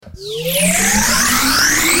All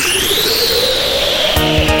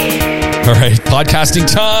right, podcasting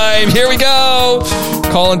time. Here we go.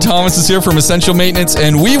 Colin Thomas is here from Essential Maintenance,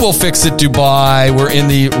 and We Will Fix It Dubai. We're in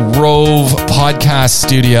the Rove podcast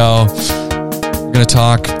studio. We're going to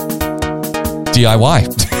talk DIY.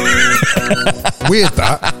 Weird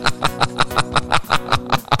that.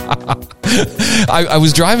 I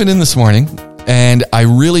was driving in this morning, and I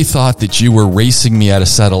really thought that you were racing me at a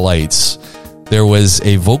set of lights. There was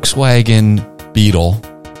a Volkswagen Beetle,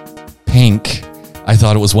 pink. I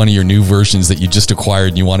thought it was one of your new versions that you just acquired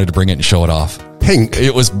and you wanted to bring it and show it off. Pink?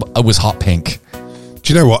 It was hot pink.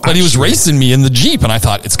 Do you know what? But he was racing me in the Jeep, and I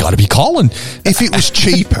thought, it's got to be Colin. If it was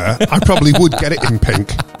cheaper, I probably would get it in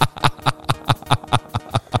pink.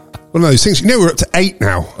 One of those things. You know, we're up to 8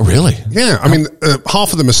 now. Really? Yeah. I mean,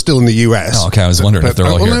 half of them are still in the US. Oh, okay. I was wondering if they're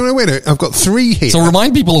all here. No, wait a minute. I've got 3 here. So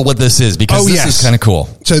remind people of what this is, because this is kind of cool.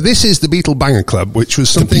 So this is the Beetle Banger Club, which was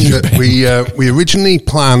something that we originally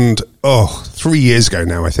planned, 3 years ago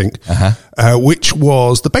now, I think, which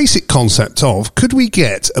was the basic concept of, could we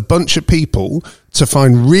get a bunch of people to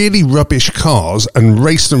find really rubbish cars and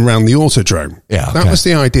race them around the Autodrome? Yeah, that was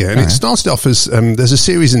the idea. And it started off as, there's a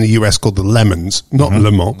series in the US called the Lemons, not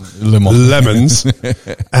Le Mans, Lemons,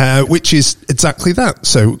 which is exactly that.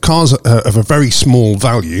 So cars of a very small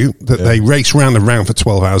value that they race round and round for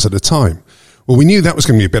 12 hours at a time. Well, we knew that was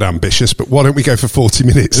going to be a bit ambitious, but why don't we go for 40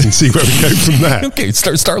 minutes and see where we go from there? Okay,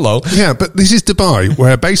 start low. Yeah, but this is Dubai,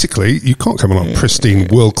 where basically you can't come on a pristine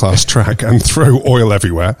world-class track and throw oil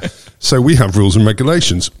everywhere. So we have rules and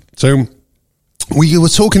regulations. So we were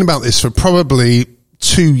talking about this for probably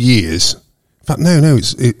 2 years. In fact, no,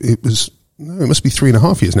 it must be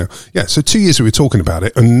 3.5 years now. Yeah, so 2 years we were talking about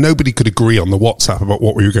it, and nobody could agree on the WhatsApp about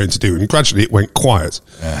what we were going to do, and gradually it went quiet.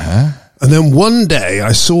 And then one day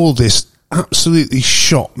I saw this absolutely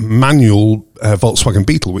shot manual Volkswagen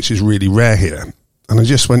Beetle, which is really rare here. And I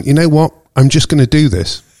just went, you know what? I'm just going to do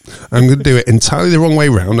this. I'm going to do it entirely the wrong way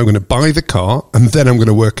around. I'm going to buy the car, and then I'm going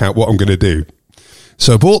to work out what I'm going to do.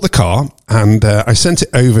 So I bought the car, and I sent it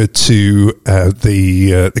over to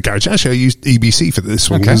the garage. Actually, I used EBC for this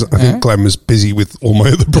one because I think Glenn was busy with all my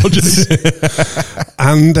other projects.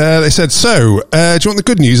 And they said, so, do you want the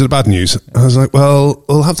good news or the bad news? I was like, well,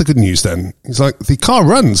 we'll have the good news then. He's like, the car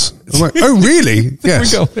runs. I'm like, oh, really?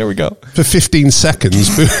 Yes. There we go. For 15 seconds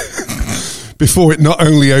before it not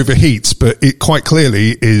only overheats, but it quite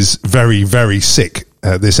clearly is very, very sick,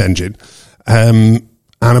 this engine.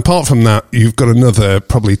 And apart from that, you've got another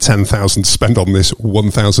probably 10,000 to spend on this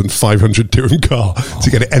 1,500 dirham car to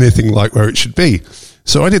get it anything like where it should be.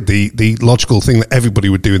 So I did the logical thing that everybody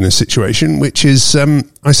would do in this situation, which is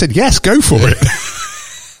I said, yes, go for it.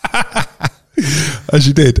 As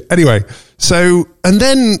you did. Anyway, so, and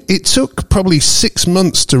then it took probably 6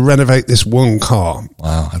 months to renovate this one car.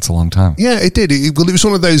 Wow, that's a long time. Yeah, it did. It was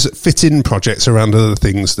one of those fit-in projects around other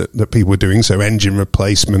things that people were doing. So engine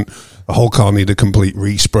replacement, the whole car needed a complete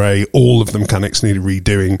respray. All of the mechanics needed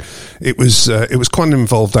redoing. It was quite an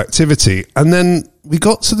involved activity. And then we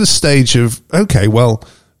got to the stage of, okay, well,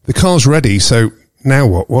 the car's ready. So now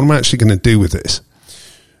what? What am I actually going to do with this?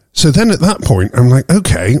 So then at that point, I'm like,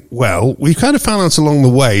 okay, well, we kind of found out along the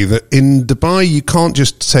way that in Dubai, you can't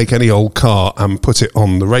just take any old car and put it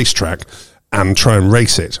on the racetrack and try and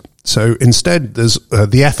race it. So instead, there's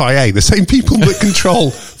the FIA, the same people that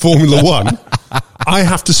control Formula One, I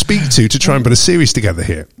have to speak to try and put a series together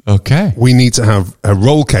here. Okay. We need to have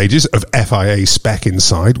roll cages of FIA spec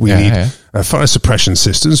inside. We need fire suppression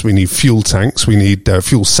systems. We need fuel tanks. We need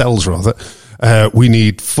fuel cells, rather. We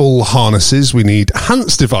need full harnesses. We need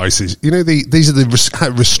Hans devices. You know, these are the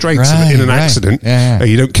restraints so that in an accident,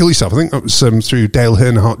 you don't kill yourself. I think that was through Dale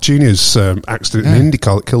Earnhardt Jr.'s accident in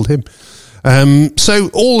IndyCar that killed him.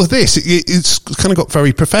 So all of this, it's kind of got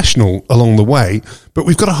very professional along the way, but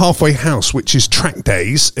we've got a halfway house, which is track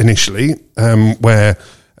days initially, where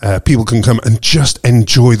people can come and just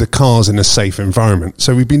enjoy the cars in a safe environment.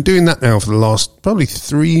 So we've been doing that now for the last probably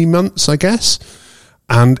 3 months, I guess.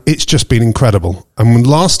 And it's just been incredible. And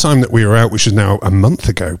last time that we were out, which is now a month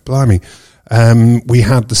ago, blimey, we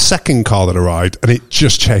had the second car that arrived, and it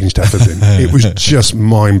just changed everything. It was just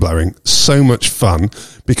mind-blowing. So much fun,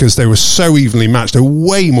 because they were so evenly matched. They're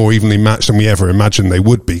way more evenly matched than we ever imagined they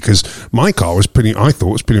would be, because my car was pretty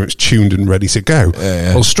much tuned and ready to go.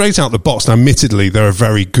 Well, straight out the box, now admittedly, they're a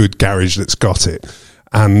very good garage that's got it.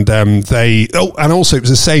 And and also it was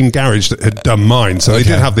the same garage that had done mine, so they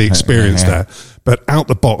did have the experience there. But out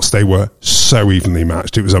the box, they were so evenly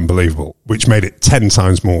matched. It was unbelievable, which made it 10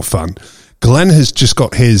 times more fun. Glenn has just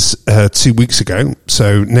got his 2 weeks ago.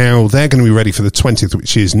 So now they're going to be ready for the 20th,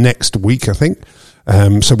 which is next week, I think.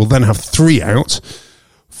 So we'll then have 3 out.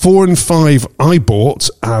 4 and 5 I bought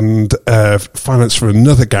and financed for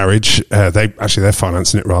another garage. They're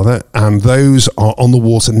financing it rather, and those are on the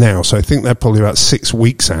water now. So I think they're probably about 6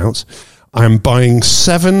 weeks out. I'm buying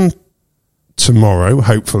 7 tomorrow,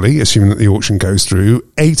 hopefully, assuming that the auction goes through.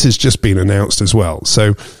 8 has just been announced as well.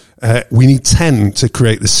 So we need 10 to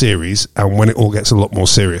create the series, and when it all gets a lot more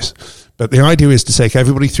serious. But the idea is to take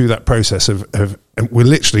everybody through that process of and we're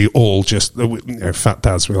literally all just fat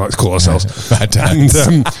dads, we like to call ourselves. Fat dads.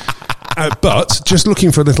 And, but just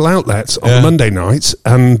looking for a little outlet on Monday night.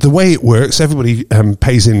 And the way it works, everybody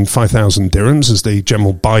pays in 5,000 dirhams as the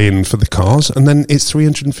general buy-in for the cars. And then it's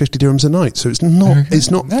 350 dirhams a night. So it's not nice.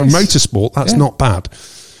 For motorsport, that's not bad.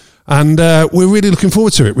 And we're really looking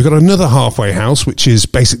forward to it. We've got another halfway house, which is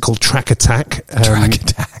basically called Track Attack. Track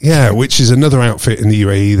Attack. Yeah, which is another outfit in the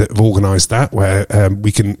UAE that have organised that, where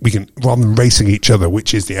we can rather than racing each other,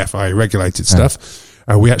 which is the FIA regulated stuff,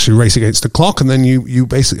 we actually race against the clock, and then you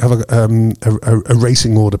basically have a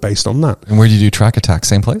racing order based on that. And where do you do Track Attack?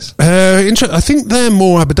 Same place? I think they're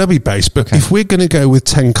more Abu Dhabi based, but if we're going to go with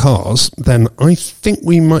 10 cars, then I think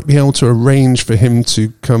we might be able to arrange for him to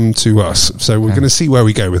come to us. So we're going to see where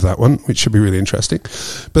we go with that one, which should be really interesting.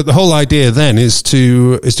 But the whole idea then is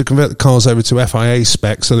to convert the cars over to FIA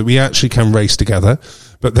spec so that we actually can race together.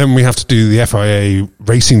 But then we have to do the FIA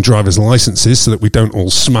racing drivers' licenses so that we don't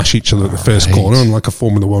all smash each other at the first corner on like a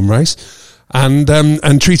Formula One race.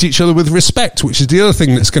 And treat each other with respect, which is the other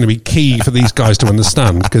thing that's going to be key for these guys to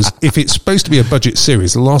understand. Because if it's supposed to be a budget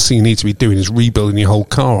series, the last thing you need to be doing is rebuilding your whole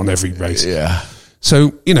car on every race. Yeah.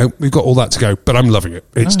 So, we've got all that to go, but I'm loving it.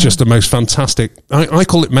 It's just the most fantastic. I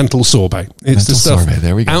call it mental sorbet. It's the stuff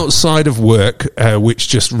there we go. outside of work, which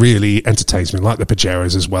just really entertains me, like the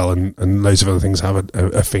Pajeros as well, and loads of other things have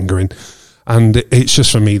a finger in. And it's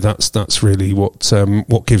just, for me, that's really what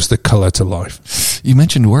gives the colour to life. You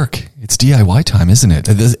mentioned work. It's DIY time, isn't it?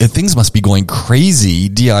 Things must be going crazy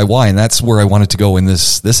DIY, and that's where I wanted to go in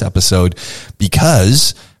this episode,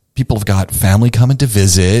 because people have got family coming to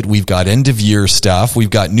visit. We've got end of year stuff. We've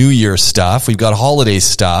got New Year stuff. We've got holiday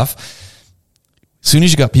stuff. As soon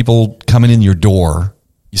as you got people coming in your door,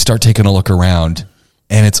 you start taking a look around,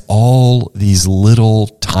 and it's all these little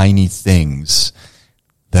tiny things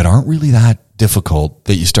that aren't really that difficult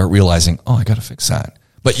that you start realizing, oh, I got to fix that.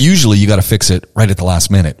 But usually you got to fix it right at the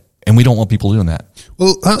last minute. And we don't want people doing that.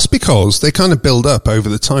 Well, that's because they kind of build up over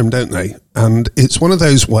the time, don't they? And it's one of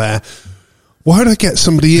those where, why would I get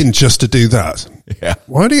somebody in just to do that? Yeah.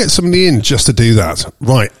 Why do I get somebody in just to do that?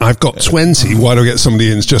 Right, I've got 20. Why do I get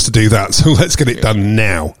somebody in just to do that? So let's get it done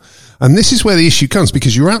now. And this is where the issue comes,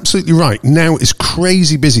 because you're absolutely right. Now it's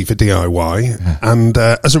crazy busy for DIY. Yeah. And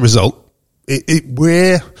as a result,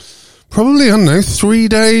 we're probably, 3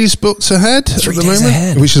 days booked ahead at the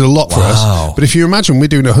moment, which is a lot for us. But if you imagine, we're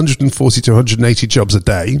doing 140 to 180 jobs a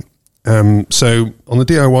day. So on the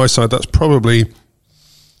DIY side, that's probably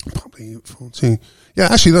 40. Yeah,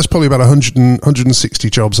 actually, that's probably about 160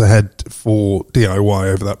 jobs ahead for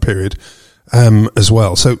DIY over that period as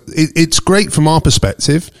well. So it's great from our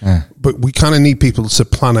perspective, but we kind of need people to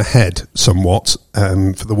plan ahead somewhat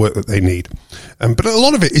for the work that they need. But a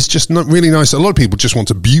lot of it is just not really nice. A lot of people just want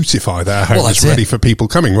to beautify their homes ready for people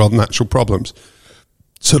coming rather than actual problems.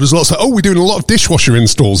 So there's lots of, we're doing a lot of dishwasher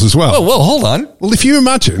installs as well. Whoa, hold on. Well, if you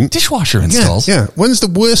imagine... Dishwasher installs? Yeah. When's the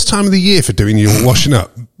worst time of the year for doing your washing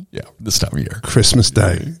up? Yeah, this time of year. Christmas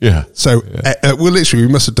Day. Yeah. So we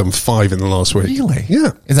must have done 5 in the last week. Really?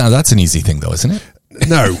 Yeah. Now, that's an easy thing, though, isn't it?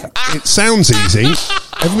 No, it sounds easy.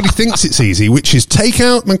 Everybody thinks it's easy, which is take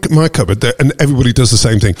out my cupboard, and everybody does the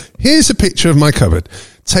same thing. Here's a picture of my cupboard.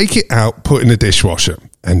 Take it out, put in a dishwasher.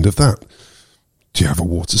 End of that. Do you have a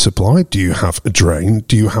water supply? Do you have a drain?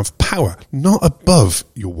 Do you have power? Not above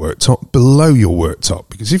your worktop, below your worktop.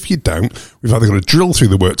 Because if you don't, we've either got to drill through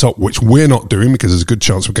the worktop, which we're not doing because there's a good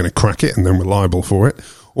chance we're going to crack it and then we're liable for it.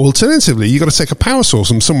 Or alternatively, you've got to take a power source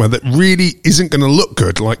from somewhere that really isn't going to look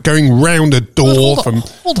good, like going round a door from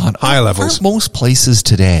higher levels. Aren't most places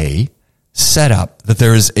today set up that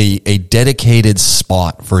there is a dedicated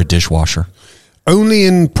spot for a dishwasher? Only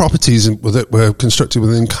in properties that were constructed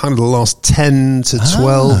within kind of the last 10 to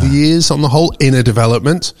 12 years on the whole in a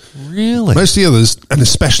development. Really? Most of the others, and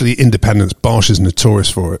especially independents, Bosch is notorious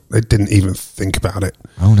for it. They didn't even think about it.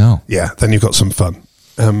 Oh, no. Yeah, then you've got some fun.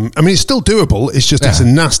 It's still doable. It's just it's a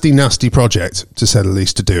nasty, nasty project, to say the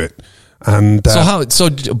least, to do it. And so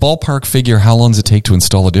ballpark figure, how long does it take to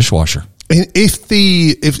install a dishwasher? If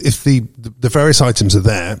the various items are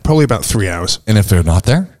there, probably about 3 hours. And if they're not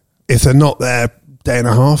there? If they're not there, day and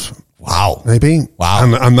a half. Wow. Maybe. Wow.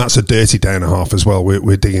 And that's a dirty day and a half as well.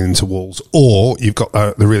 We're digging into walls. Or you've got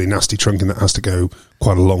the really nasty trunking that has to go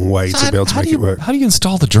quite a long way to be able to make it work. How do you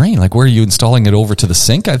install the drain? Like, where are you installing it over to the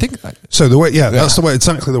sink? I think so. That's the way,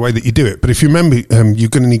 exactly the way that you do it. But if you remember, you're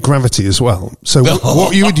going to need gravity as well. So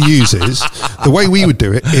what you would use is the way we would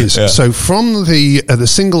do it is so from the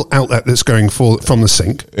single outlet that's going from the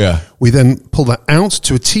sink. Yeah. We then pull that out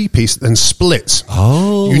to a T-piece, then splits.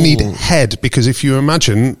 Oh, you need head, because if you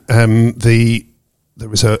imagine there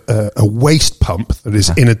was a waste pump that is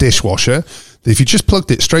in a dishwasher. If you just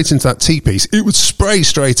plugged it straight into that T-piece, it would spray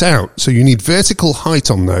straight out. So you need vertical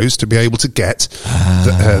height on those to be able to get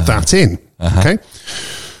that in. Okay.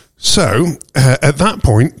 So at that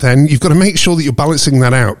point, then you've got to make sure that you're balancing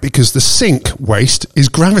that out, because the sink waste is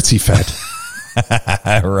gravity fed.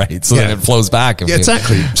 Right. So then it flows back. Yeah,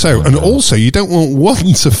 exactly. So, and also you don't want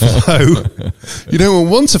one to flow. You don't want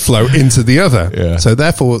one to flow into the other. Yeah. So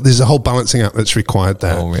therefore there's a whole balancing out that's required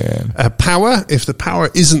there. Oh man. Power, if the power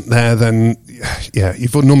isn't there, then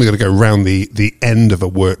you've normally got to go around the end of a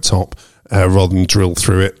worktop rather than drill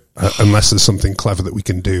through it. Unless there's something clever that we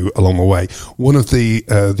can do along the way. One of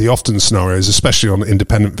the often scenarios, especially on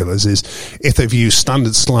independent villas, is if they've used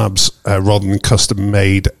standard slabs rather than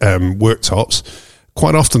custom-made worktops.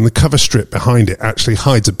 Quite often, the cover strip behind it actually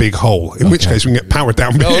hides a big hole. In which case, we can get power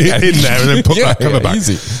down in there and then put that cover back.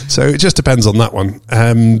 Easy. So it just depends on that one.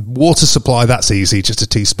 Water supply, that's easy. Just a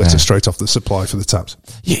T-splitter straight off the supply for the taps.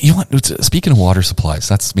 Yeah, you want. Speaking of water supplies,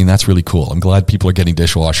 that's really cool. I'm glad people are getting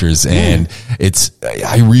dishwashers, and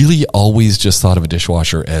I really always just thought of a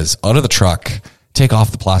dishwasher as out of the truck, take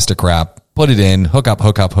off the plastic wrap, put it in, hook up,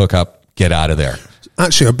 get out of there.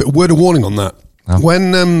 Actually, a word of warning on that.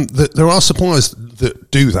 When there are suppliers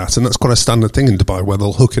that do that, and that's quite a standard thing in Dubai, where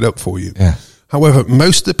they'll hook it up for you. Yeah. However,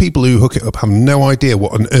 most of the people who hook it up have no idea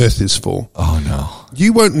what an earth is for. Oh no!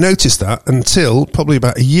 You won't notice that until probably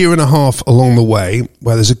about a year and a half along the way,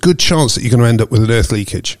 where there's a good chance that you're going to end up with an earth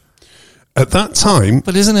leakage. At that time...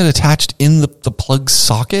 But isn't it attached in the plug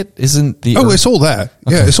socket? Isn't the... Oh, it's all there.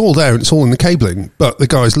 Okay. Yeah, it's all there, and it's all in the cabling. But the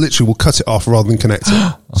guys literally will cut it off rather than connect it.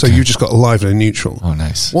 Okay. So you've just got a live and a neutral. Oh,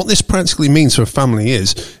 nice. What this practically means for a family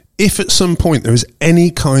is, if at some point there is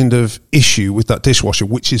any kind of issue with that dishwasher,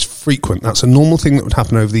 which is frequent, that's a normal thing that would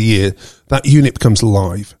happen over the year, that unit becomes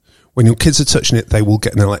live. When your kids are touching it, they will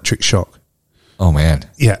get an electric shock. Oh, man.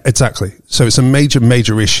 Yeah, exactly. So it's a major,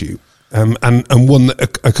 major issue. And one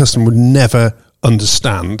that a customer would never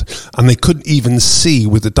understand, and they couldn't even see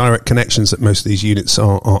with the direct connections that most of these units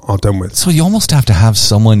are done with. So you almost have to have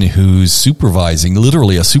someone who's supervising,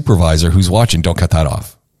 literally a supervisor who's watching, don't cut that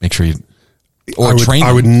off. Make sure you...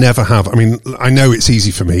 I would never have. I mean, I know it's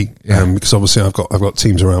easy for me because obviously I've got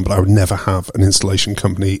teams around, but I would never have an installation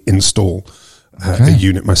company install a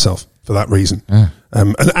unit myself for that reason. Yeah.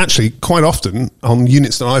 And actually, quite often on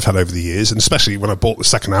units that I've had over the years, and especially when I bought the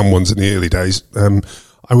second-hand ones in the early days,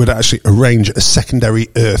 I would actually arrange a secondary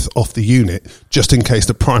earth off the unit just in case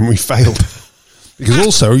the primary failed. Because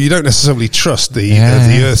also, you don't necessarily trust the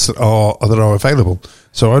earths that are available.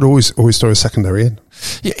 So I'd always throw a secondary in.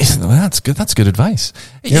 Yeah, that's good. That's good advice.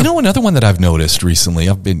 Yeah. You know, another one that I've noticed recently,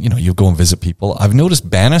 I've been, you go and visit people. I've noticed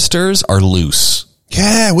banisters are loose.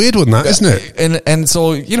 Yeah, weird one, that, isn't it? And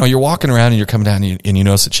so, you're walking around and you're coming down and you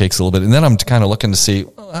notice it shakes a little bit. And then I'm kind of looking to see,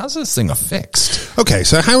 how's this thing affixed? Okay,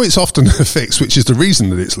 so how it's often affixed, which is the reason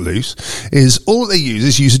that it's loose, is all they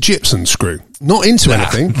use a gypsum screw. Not into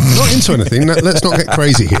anything. Not into anything. Let's not get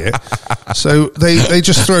crazy here. So they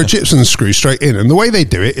just throw a gypsum screw straight in. And the way they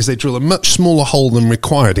do it is they drill a much smaller hole than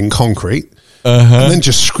required in concrete and then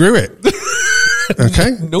just screw it.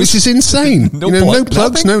 Okay? Which is insane. No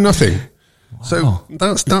plugs, no nothing. So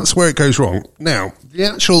that's where it goes wrong. Now, the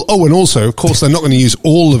actual... Oh, and also, of course, they're not going to use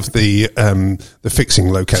all of the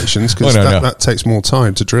fixing locations because that takes more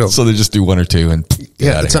time to drill. So they just do one or two and...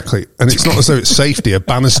 Yeah, exactly. And it's not as though it's safety, a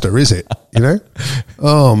banister, is it?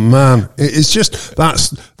 Oh, man. It's just...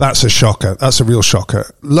 That's a shocker. That's a real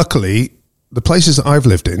shocker. Luckily... The places that I've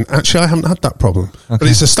lived in, actually, I haven't had that problem. Okay. But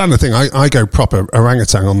it's a standard thing. I go proper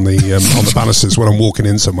orangutan on the banisters when I'm walking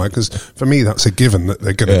in somewhere because for me that's a given that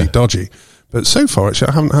they're going to be dodgy. But so far, actually,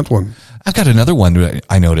 I haven't had one. I've got another one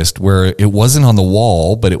I noticed where it wasn't on the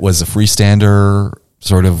wall, but it was a freestander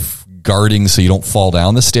sort of guarding so you don't fall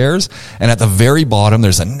down the stairs. And at the very bottom,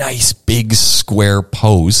 there's a nice big square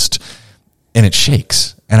post, and it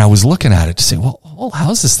shakes. And I was looking at it to say, well,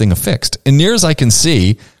 how's this thing affixed? And near as I can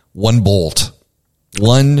see, one bolt,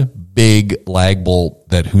 one big lag bolt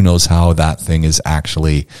that who knows how that thing is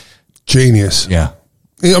actually... Genius. Yeah.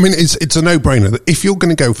 I mean, it's a no-brainer that if you're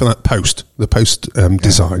going to go for that post, the post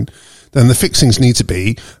design, then the fixings need to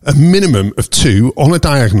be a minimum of 2 on a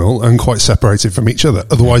diagonal and quite separated from each other.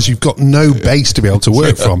 Otherwise, you've got no base to be able to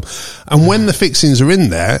work from. And when the fixings are in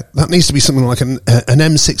there, that needs to be something like an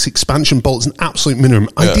M6 expansion bolt, an absolute minimum.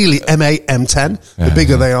 Ideally, M8, M10. The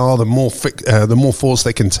bigger they are, the more force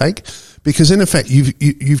they can take. Because in effect,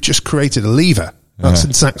 you've just created a lever. That's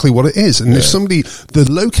exactly what it is. And if the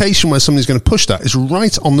location where somebody's going to push that is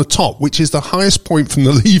right on the top, which is the highest point from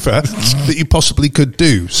the lever that you possibly could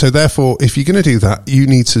do. So therefore, if you're going to do that, you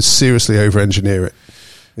need to seriously over-engineer it.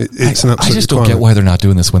 It's an absolute I just don't get why they're not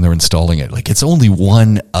doing this when they're installing it. Like, it's only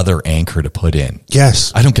one other anchor to put in.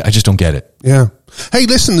 Yes. I just don't get it. Yeah. Hey,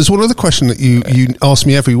 listen, there's one other question that you ask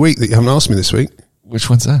me every week that you haven't asked me this week.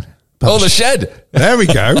 Which one's that? Oh, the shed. There we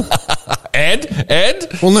go.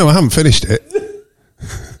 Ed? Well, no, I haven't finished it.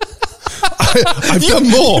 I've done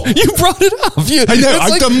more. You brought it up. I know.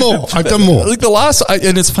 I've done more. I've done more. Like the last,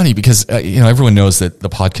 and it's funny because everyone knows that the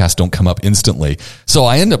podcasts don't come up instantly. So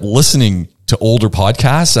I end up listening to older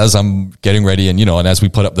podcasts as I'm getting ready, and as we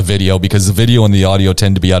put up the video, because the video and the audio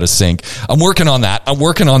tend to be out of sync. I'm working on that on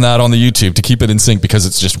the YouTube to keep it in sync because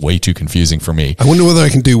it's just way too confusing for me. I wonder whether I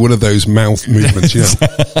can do one of those mouth movements.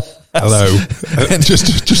 Hello,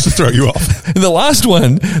 just to throw you off. The last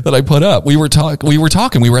one that I put up, we were talking. We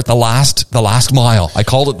were at the last mile. I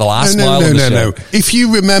called it the last mile. No. If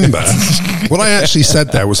you remember, what I actually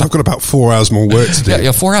said there was, I've got about 4 hours more work to do.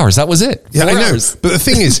 Yeah, 4 hours. That was it. Yeah, I know. But the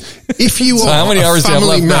thing is, if you are how many hours a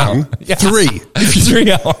family man, now? 3.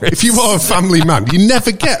 3 hours. If you are a family man, you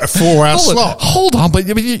never get a 4-hour slot. Hold on, but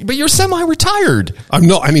you're semi-retired. I'm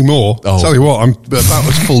not anymore. Oh. Tell you what, I'm about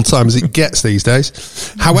as full time as it gets these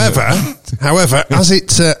days. However, as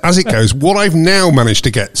it goes, what I've now managed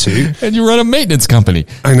to get to, and you run a maintenance company.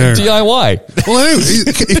 I know. DIY. Well, I know.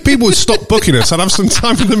 If people would stop booking us, I'd have some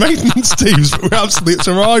time for the maintenance teams. But we're absolutely at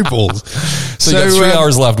our eyeballs. So you got 3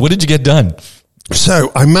 hours left. What did you get done?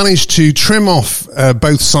 So I managed to trim off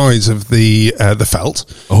both sides of the felt.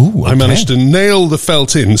 Oh, okay. I managed to nail the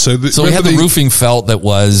felt in. So we had the roofing felt that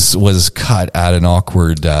was cut at an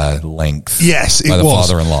awkward length. Yes, by the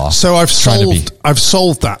father-in-law. So I've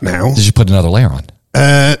solved that now. Did you put another layer on?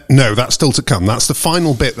 No, that's still to come. That's the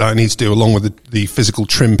final bit that I need to do along with the physical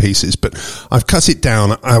trim pieces. But I've cut it down.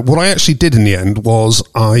 What I actually did in the end was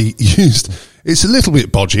I used. It's a little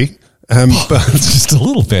bit bodgy. But just a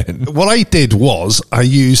little bit. What I did was I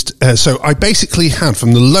used, so I basically had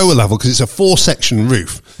from the lower level, because it's a 4-section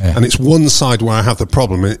roof, and it's one side where I have the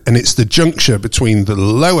problem, and it's the juncture between the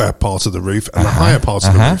lower part of the roof and the higher part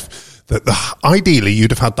of the roof. That ideally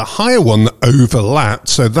you'd have had the higher one that overlapped,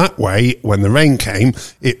 so that way when the rain came,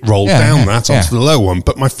 it rolled down onto the lower one.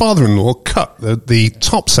 But my father-in-law cut the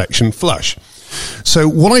top section flush. So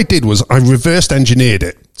what I did was I reversed engineered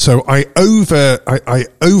it. So I over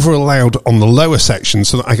allowed on the lower section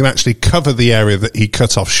so that I can actually cover the area that he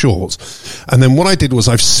cut off short. And then what I did was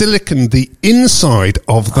I've siliconed the inside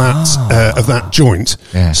of that joint.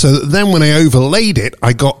 Yeah. So that then when I overlaid it,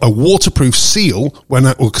 I got a waterproof seal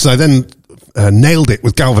because I then nailed it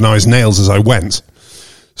with galvanized nails as I went.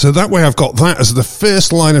 So that way I've got that as the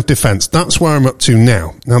first line of defense. That's where I'm up to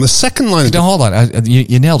now. Now the second line of defense. Hold on.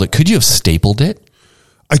 You nailed it. Could you have stapled it?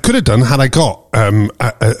 I could have done had I got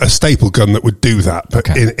a staple gun that would do that. But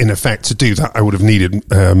in effect, to do that, I would have needed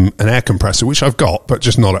an air compressor, which I've got, but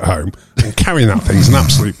just not at home. And carrying that thing is an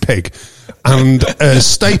absolute pig. And a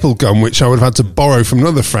staple gun, which I would have had to borrow from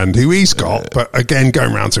another friend who he's got. But again,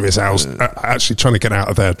 going round to his house, actually trying to get out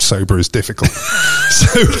of there sober is difficult.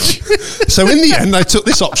 So in the end, I took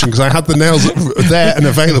this option because I had the nails there and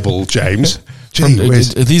available, James.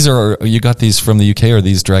 You got these from the UK, or are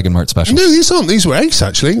these Dragon Mart specials? No, these aren't. These were Ace,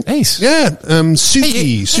 actually. Ace, yeah.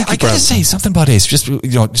 Suki. I gotta say something about Ace.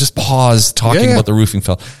 Just pause talking about the roofing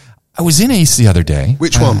felt. I was in Ace the other day.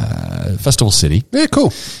 Which one? Festival City. Yeah,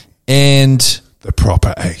 cool. And the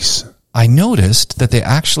proper Ace. I noticed that they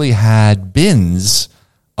actually had bins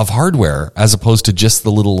of hardware as opposed to just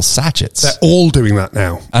the little sachets. They're all doing that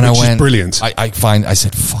now, and which is brilliant. I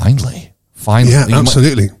said, finally. Yeah,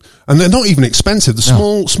 absolutely. And they're not even expensive. The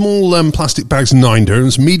small plastic bags,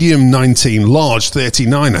 $9, medium 19, large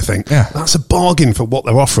 39, I think. Yeah. That's a bargain for what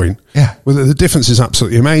they're offering. Yeah. Well, the difference is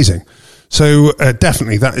absolutely amazing. So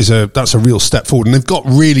definitely that's a real step forward, and they've got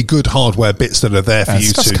really good hardware bits that are there for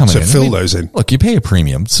you to fill those in. Look, you pay a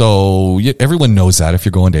premium, so everyone knows that if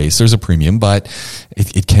you're going to Ace, there's a premium, but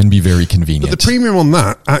it can be very convenient. But the premium on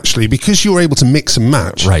that, actually, because you're able to mix and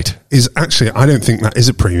match, right, is actually, I don't think that is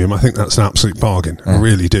a premium. I think that's an absolute bargain. I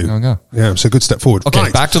really do. Yeah, so good step forward. Okay,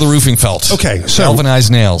 back to the roofing felt. Okay, so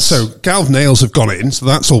galvanized nails. So galv nails have gone in, so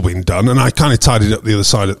that's all been done, and I kind of tidied up the other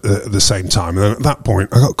side at the same time. And then at that point,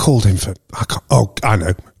 I got called in for. I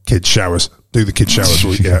know. Kids showers. Do the kids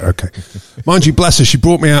showers. Yeah, okay. Mind you, bless her, she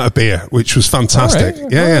brought me out a beer, which was fantastic. All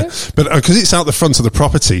right. Yeah. But because it's out the front of the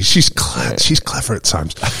property, she's clever at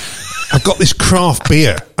times. I've got this craft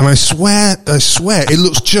beer, and I swear, it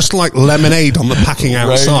looks just like lemonade on the packing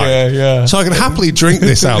outside. Right, yeah. So I can happily drink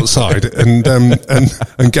this outside and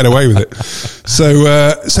get away with it. So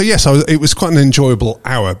yes, it was quite an enjoyable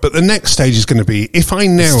hour. But the next stage is going to be if I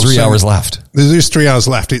now There's 3 hours left. There's 3 hours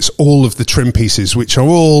left. It's all of the trim pieces, which are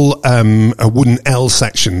all a wooden L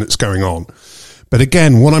section that's going on. But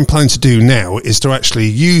again, what I'm planning to do now is to actually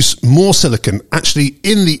use more silicone actually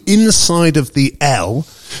in the inside of the L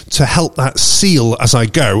to help that seal as I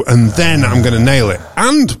go, and then I'm going to nail it.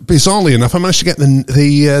 And bizarrely enough, I managed to get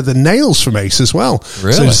the nails from Ace as well.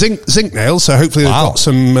 Really? So zinc nails. So hopefully they've got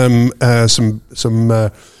some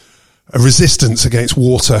resistance against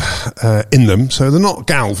water in them. So they're not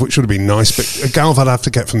Galv, which would have been nice, but a Galv I'd have to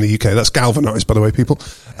get from the UK. That's galvanized, by the way, people.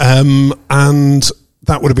 And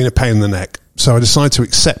that would have been a pain in the neck. So I decided to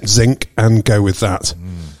accept zinc and go with that.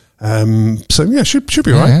 So yeah, should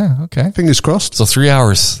be all right. Yeah, okay. Fingers crossed. So 3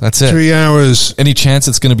 hours. That's it. 3 hours. Any chance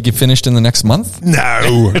it's going to be finished in the next month?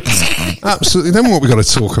 No. Absolutely. Then what we got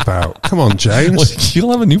to talk about? Come on, James. Well,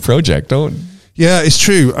 you'll have a new project, don't? Yeah, it's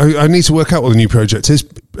true. I need to work out what the new project is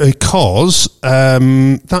because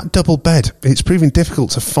that double bed, it's proving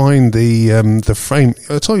difficult to find the frame.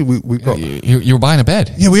 I told you we've got... You're buying a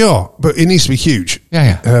bed. Yeah, we are, but it needs to be huge.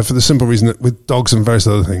 Yeah. For the simple reason that with dogs and various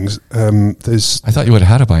other things, there's... I thought you would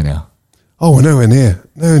have had it by now. Oh, nowhere near.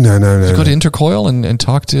 No. You go to Intercoil and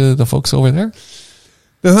talk to the folks over there?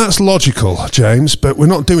 Now, that's logical, James, but we're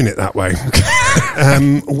not doing it that way.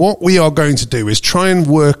 What we are going to do is try and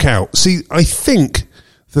work out... See, I think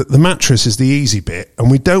that the mattress is the easy bit,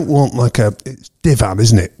 and we don't want it's divan,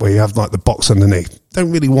 isn't it, where you have like the box underneath.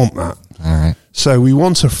 Don't really want that. All right. So we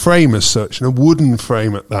want a frame as such, and a wooden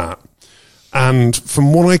frame at that. And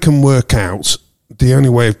from what I can work out, the only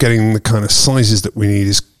way of getting the kind of sizes that we need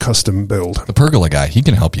is custom build. The pergola guy, he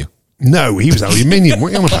can help you. No, he was aluminium. What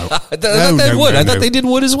are you on about? I thought they did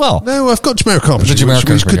wood as well. No, I've got Jamaica carpentry,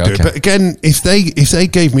 which could do. But again, if they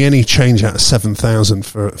gave me any change out of 7,000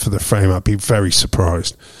 for the frame, I'd be very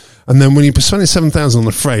surprised. And then when you're spending 7,000 on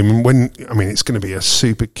the frame, and it's going to be a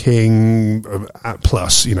Super King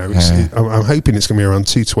plus, I'm hoping it's going to be around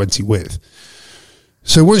 220 width.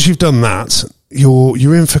 So once you've done that,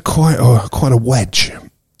 you're in for quite a wedge.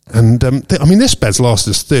 And this bed's lasted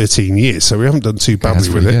us 13 years, so we haven't done too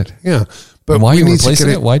badly with it. Good. Yeah, but and why are you replacing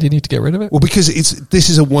it? Why do you need to get rid of it? Well, because this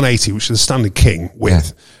is a 180, which is a standard king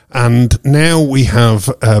width, and now we have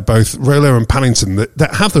both Rollo and Paddington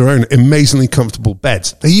that have their own amazingly comfortable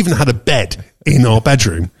beds. They even had a bed in our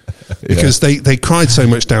bedroom because they cried so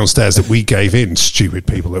much downstairs that we gave in. Stupid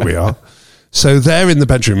people that we are. So they're in the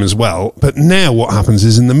bedroom as well. But now what happens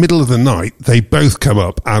is in the middle of the night, they both come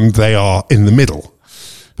up and they are in the middle.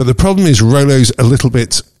 But the problem is Rollo's a little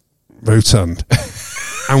bit rotund.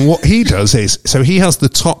 And what he does is, so he has the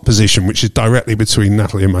top position, which is directly between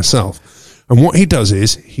Natalie and myself. And what he does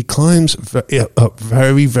is he climbs up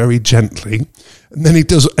very, very gently. And then he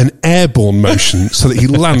does an airborne motion so that he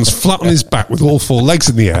lands flat on his back with all four legs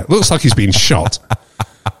in the air. Looks like he's been shot.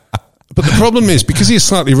 But the problem is, because he's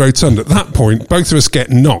slightly rotund, at that point, both of us get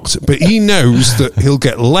knocked. But he knows that he'll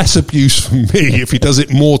get less abuse from me if he does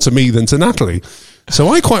it more to me than to Natalie. So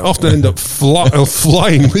I quite often end up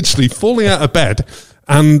flying, literally falling out of bed,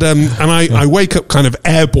 and I wake up kind of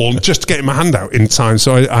airborne just to get my hand out in time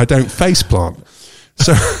so I don't face plant.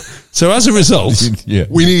 So as a result,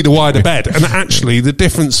 we need a wider bed. And actually, the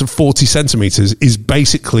difference of 40 centimetres is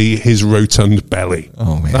basically his rotund belly.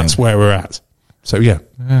 Oh, man. That's where we're at. So,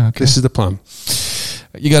 This is the plan.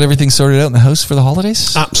 You got everything sorted out in the house for the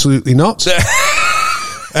holidays? Absolutely not.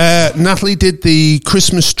 Natalie did the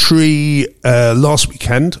Christmas tree last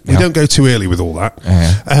weekend. We don't go too early with all that.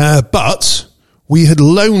 But we had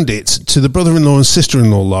loaned it to the brother-in-law and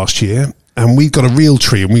sister-in-law last year, and we got a real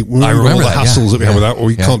tree, and we remember all the hassles that we had with that, or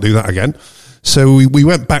we can't do that again. So we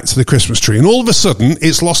went back to the Christmas tree, and all of a sudden,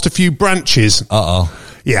 it's lost a few branches. Uh-oh.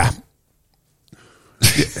 Yeah.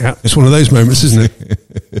 Yeah, it's one of those moments, isn't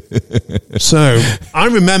it? So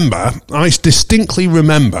I distinctly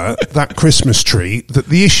remember that Christmas tree, that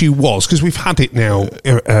the issue was, because we've had it now,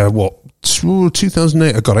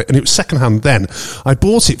 2008 I got it, and it was secondhand then. I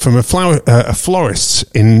bought it from a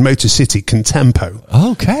florist in Motor City, Contempo.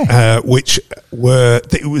 Okay.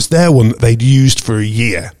 It was their one that they'd used for a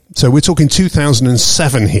year. So we're talking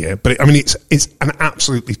 2007 here, but it's an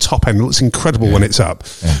absolutely top end. It looks incredible when it's up.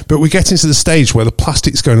 Yeah. But we're getting to the stage where the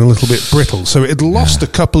plastic's going a little bit brittle. So it had lost a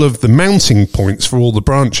couple of the mounting points for all the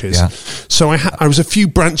branches. Yeah. So I was a few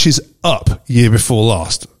branches up year before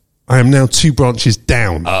last. I am now 2 branches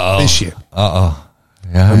down this year. Yeah,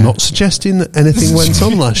 I'm not suggesting that anything went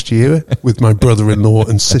on last year with my brother-in-law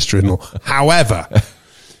and sister-in-law. However,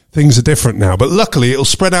 things are different now, but luckily it'll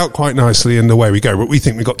spread out quite nicely and away we go. But we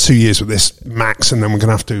think we've got 2 years with this max, and then we're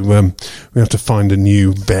going to have to find a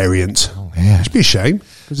new variant. Oh, yeah. Which would be a shame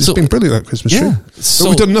because it's been brilliant, that Christmas tree. But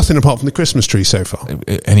we've done nothing apart from the Christmas tree so far.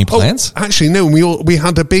 Any plans? Oh, actually, no. We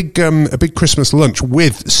had a big Christmas lunch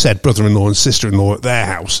with said brother-in-law and sister-in-law at their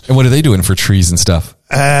house. And what are they doing for trees and stuff?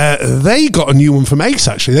 They got a new one from Ace.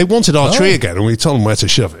 Actually, they wanted our tree again, and we told them where to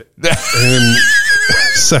shove it.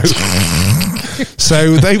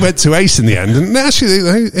 So they went to Ace in the end, and actually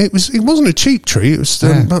it wasn't a cheap tree. It was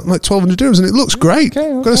about like $1,200, and it looks great. Okay.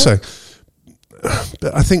 I've got to say,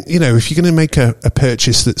 but I think if you're going to make a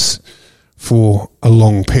purchase that's for a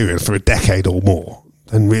long period, for a decade or more,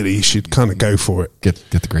 then really you should kind of go for it. Get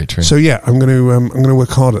the great tree. So yeah, I'm going to work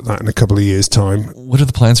hard at that in a couple of years' time. What are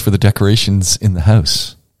the plans for the decorations in the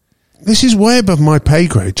house? This is way above my pay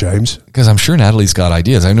grade, James. Because I'm sure Natalie's got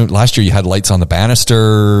ideas. I know last year you had lights on the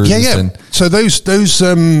banisters. Yeah. So those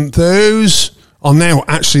are now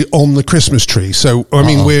actually on the Christmas tree. So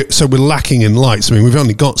we're lacking in lights. We've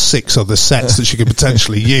only got 6 other sets that she could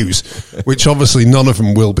potentially use, which obviously none of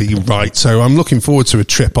them will be right. So I'm looking forward to a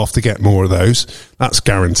trip off to get more of those. That's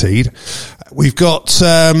guaranteed. We've got,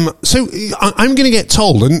 I'm going to get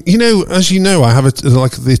told, and as you know, I have the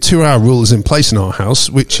 2-hour rule is in place in our house,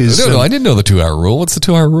 which is... No, I didn't know the 2-hour rule. What's the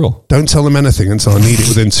 2-hour rule? Don't tell them anything until I need it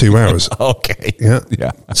within 2 hours. Okay.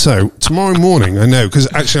 Yeah. So tomorrow morning, I know,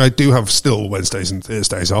 because actually I do have still Wednesdays and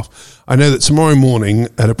Thursdays off. I know that tomorrow morning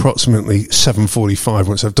at approximately 7:45,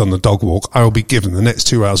 once I've done the dog walk, I will be given the next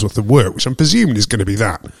 2 hours worth of work, which I'm presuming is going to be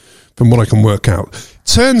that, from what I can work out.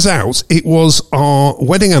 Turns out it was our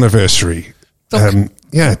wedding anniversary.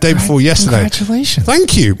 Day before yesterday. Congratulations.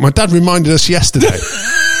 Thank you. My dad reminded us yesterday.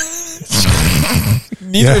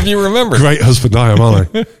 Neither of you remembered. Great husband I am,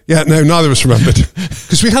 aren't I? Yeah, no, neither of us remembered.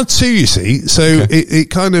 Because we had 2, you see. So it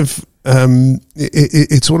kind of,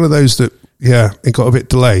 it's one of those that, it got a bit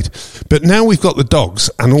delayed. But now we've got the dogs,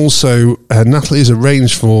 and also Natalie has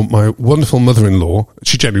arranged for my wonderful mother-in-law,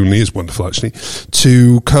 she genuinely is wonderful actually,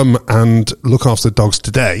 to come and look after the dogs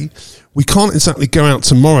today. We can't exactly go out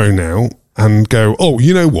tomorrow now and go,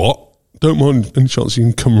 you know what? Don't mind any chance you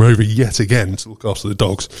can come over yet again to look after the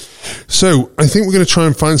dogs. So I think we're going to try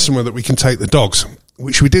and find somewhere that we can take the dogs,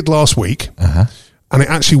 which we did last week. And it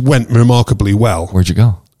actually went remarkably well. Where'd you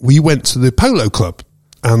go? We went to the polo club,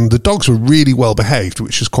 and the dogs were really well behaved,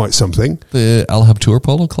 which was quite something. The Al Habtoor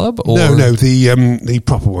Polo Club? Or? No, the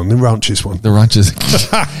proper one, the Ranches one. The Ranches.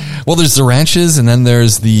 Well, there's the Ranches, and then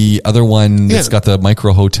there's the other one that's got the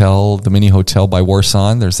micro hotel, the mini hotel by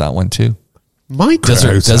Warsaw. There's that one too. Micro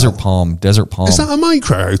hotel? Desert Palm. Is that a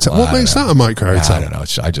micro hotel? What makes that a micro hotel? I don't know.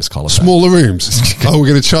 I just call it smaller rooms. We're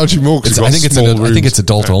going to charge you more because I think it's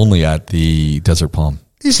adult only at the Desert Palm.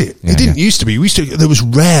 Is it? It didn't used to be. There was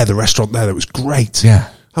Rare, the restaurant there that was great. Yeah.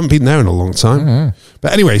 Haven't been there in a long time. Mm-hmm.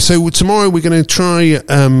 But anyway, so tomorrow we're going to try,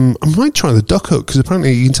 I might try the duck hook, because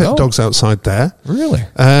apparently you can take the dogs outside there. Really?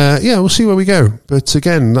 We'll see where we go. But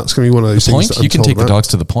again, that's going to be one of those things that I'm you can take about. The dogs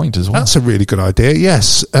to the Point as well. That's a really good idea,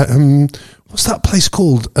 yes. What's that place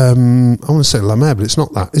called? I want to say La Mer, but it's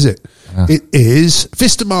not that, is it? It is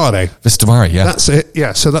Vista Mare. Vista Mare, yeah. That's it,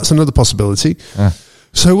 yeah. So that's another possibility.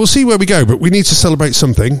 So we'll see where we go, but we need to celebrate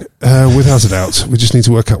something, without a doubt. We just need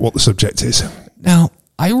to work out what the subject is. Now,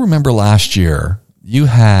 I remember last year you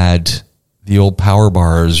had the old power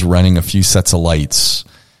bars running a few sets of lights.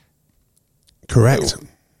 Correct.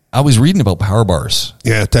 I was reading about power bars.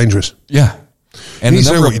 Yeah, dangerous. Yeah. And you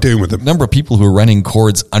know what you're doing with them. The number of people who are running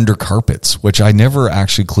cords under carpets, which I never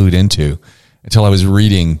actually clued into until I was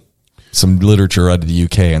reading some literature out of the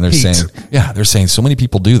UK, and they're saying so many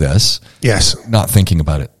people do this. Yes. Not thinking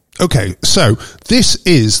about it. Okay, so this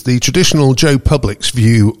is the traditional Joe Public's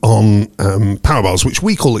view on power bars, which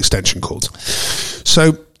we call extension cords.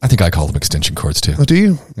 So I think I call them extension cords too. Oh, do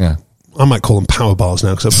you? Yeah. I might call them power bars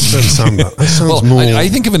now because I prefer to sound that. That sounds more. I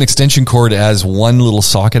think of an extension cord as one little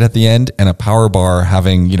socket at the end, and a power bar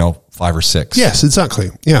having 5 or 6. Yes, exactly.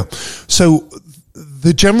 Yeah. So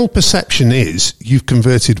the general perception is you've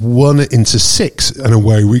converted 1 into 6 and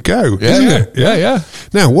away we go, isn't it? Yeah.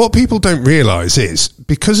 Now, what people don't realise is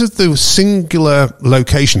because of the singular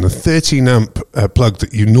location, the 13 amp plug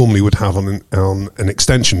that you normally would have on an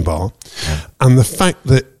extension bar, and the fact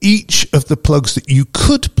that each of the plugs that you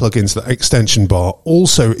could plug into that extension bar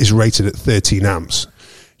also is rated at 13 amps.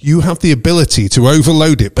 You have the ability to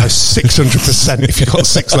overload it by 600% if you've got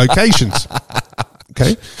 6 locations.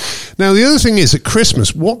 Okay. Now, the other thing is at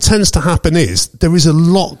Christmas, what tends to happen is there is a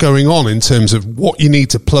lot going on in terms of what you need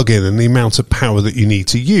to plug in and the amount of power that you need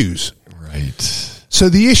to use. Right. So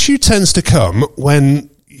the issue tends to come when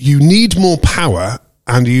you need more power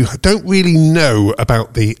and you don't really know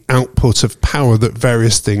about the output of power that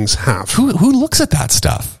various things have. Who looks at that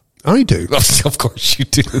stuff? I do. Of course you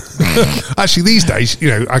do. Actually, these days,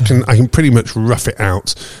 I can pretty much rough it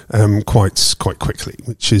out quite quickly,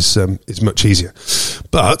 which is much easier.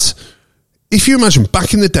 But if you imagine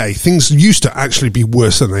back in the day, things used to actually be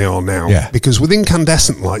worse than they are now. Yeah. Because with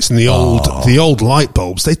incandescent lights and the old light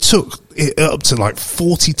bulbs, they took it up to like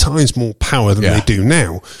 40 times more power than they do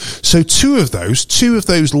now. So two of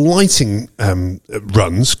those lighting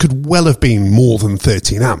runs could well have been more than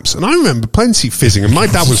 13 amps. And I remember plenty fizzing, and my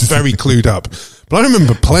dad was very clued up. But I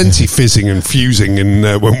remember plenty fizzing and fusing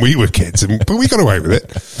when we were kids, but we got away with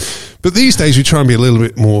it. But these days we try and be a little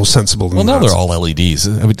bit more sensible than that. Well, now they're all LEDs.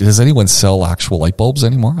 Does anyone sell actual light bulbs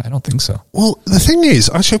anymore? I don't think so. Well, the thing is,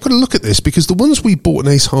 actually, I've got to look at this because the ones we bought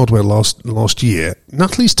in Ace Hardware last year,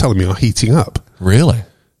 Natalie's telling me are heating up. Really?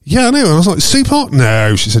 Yeah, I know. I was like, super hot?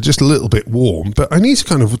 No, she said, just a little bit warm. But I need to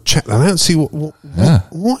kind of check that out and see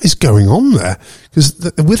what is going on there.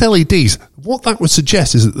 Because with LEDs, what that would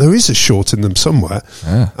suggest is that there is a short in them somewhere.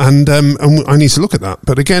 Yeah. And I need to look at that.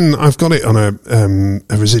 But again, I've got it on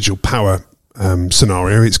a residual power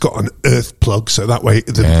scenario. It's got an earth plug, so that way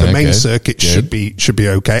the main circuit should be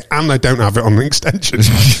okay. And I don't have it on an extension.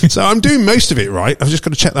 So I'm doing most of it right. I've just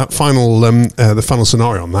got to check that final the final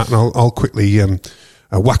scenario on that, and I'll quickly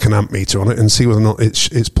whack an amp meter on it and see whether or not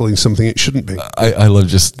it's pulling something it shouldn't be. I love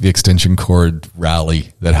just the extension cord rally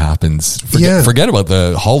that happens. Forget about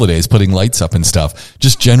the holidays, putting lights up and stuff.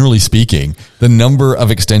 Just generally speaking, the number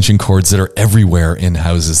of extension cords that are everywhere in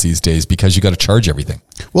houses these days because you got to charge everything.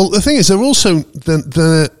 Well, the thing is, they're also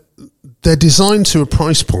they're designed to a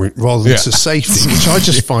price point rather than to safety, which I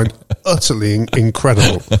just find utterly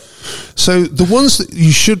incredible. So the ones that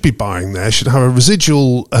you should be buying there should have a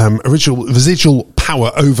residual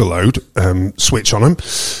power overload switch on them.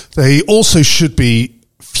 They also should be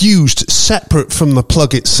fused separate from the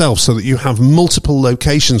plug itself so that you have multiple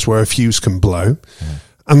locations where a fuse can blow.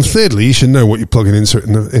 And thirdly, you should know what you're plugging into it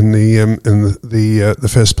in the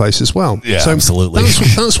first place as well. Yeah, so absolutely.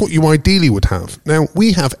 That's what you ideally would have. Now,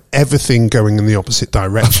 we have everything going in the opposite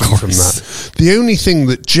direction from that. The only thing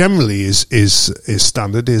that generally is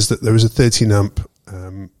standard is that there is a 13 amp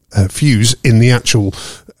fuse in the actual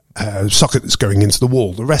socket that's going into the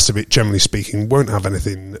wall. The rest of it, generally speaking, won't have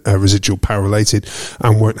anything residual power related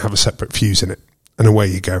and won't have a separate fuse in it. And away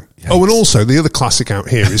you go. Yikes. Oh, and also the other classic out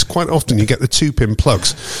here is quite often you get the 2-pin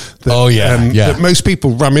plugs. That, that most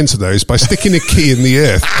people ram into those by sticking a key in the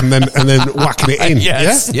earth and then whacking it in.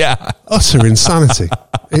 Yeah. Utter insanity.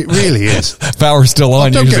 It really is. Power's still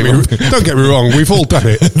on. Don't get me wrong. We've all done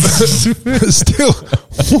it. But still,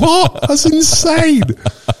 what? That's insane.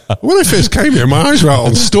 When I first came here, my eyes were out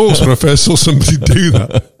on stalks when I first saw somebody do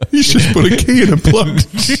that. You just put a key in a plug.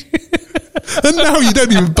 And now you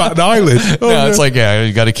don't even bat an eyelid. It's like,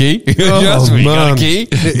 you got a key? You got a key? You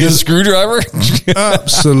got a screwdriver?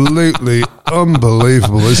 Absolutely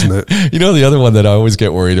unbelievable, isn't it? You know, the other one that I always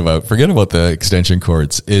get worried about, forget about the extension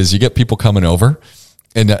cords, is you get people coming over.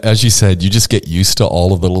 And as you said, you just get used to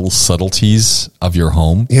all of the little subtleties of your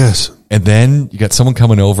home. Yes. And then you got someone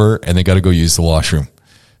coming over and they got to go use the washroom.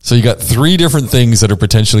 So you got 3 different things that are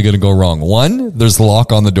potentially going to go wrong. One, there's the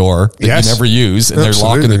lock on the door that you never use, and they're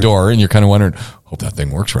locking the door, and you're kind of wondering, hope that thing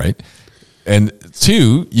works right. And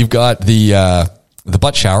 2, you've got the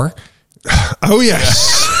butt shower. Oh,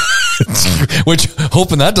 yes. Which,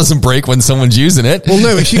 hoping that doesn't break when someone's using it. Well,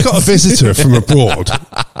 no, if you've got a visitor from abroad,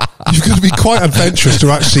 you've got to be quite adventurous to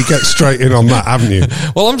actually get straight in on that, haven't you?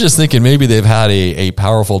 Well, I'm just thinking maybe they've had a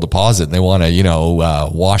powerful deposit and they want to,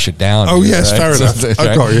 wash it down. Oh, yes, right? Fair enough.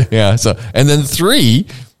 I got you. Yeah. So, and then 3,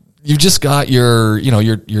 you've just got your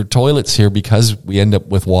toilets here because we end up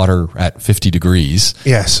with water at 50 degrees.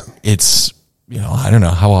 Yes. It's, I don't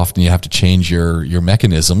know how often you have to change your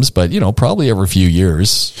mechanisms, but probably every few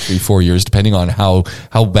years, 3-4 years, depending on how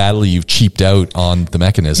badly you've cheaped out on the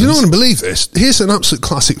mechanisms. You're not going to believe this. Here's an absolute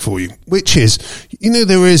classic for you, which is,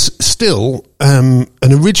 there is still an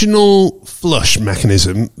original flush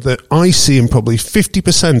mechanism that I see in probably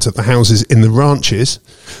 50% of the houses in the ranches.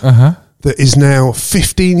 That is now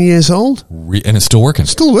 15 years old. And it's still working.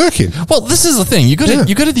 Still working. Well, this is the thing. You go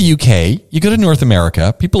to the UK, you go to North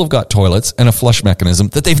America, people have got toilets and a flush mechanism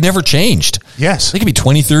that they've never changed. Yes. They could be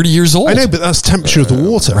 20, 30 years old. I know, but that's temperature of the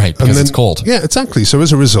water. Right, because it's cold. Yeah, exactly. So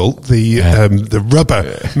as a result, the rubber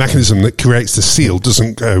mechanism that creates the seal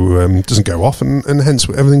doesn't go off, and hence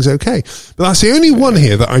everything's okay. But that's the only one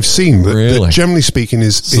here that I've seen that generally speaking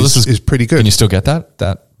is pretty good. Can you still get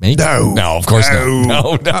that? No, of course not.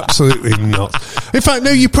 No, absolutely not. In fact, no,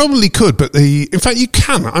 you probably could, but in fact, you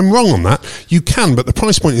can. I'm wrong on that. You can, but the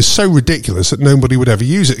price point is so ridiculous that nobody would ever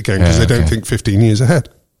use it again because they don't think 15 years ahead.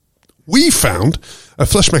 We found a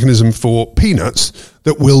flush mechanism for peanuts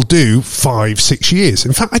that will do 5-6 years.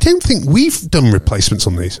 In fact, I don't think we've done replacements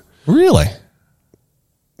on these. Really?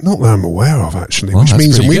 Not that I'm aware of, actually, which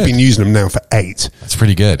means that we've been using them now for 8. That's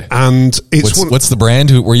pretty good. And what's the brand?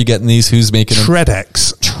 Where are you getting these? Who's making them?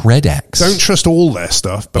 Tredex. Tredex. Don't trust all their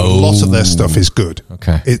stuff, but a lot of their stuff is good.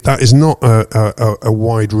 Okay. That is not a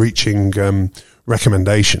wide-reaching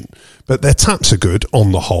recommendation, but their taps are good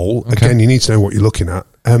on the whole. Okay. Again, you need to know what you're looking at.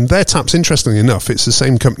 Their taps, interestingly enough, it's the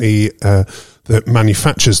same company that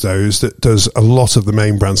manufactures those that does a lot of the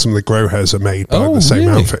main brands. Some of the grow hairs are made by the same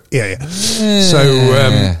outfit. Yeah. So,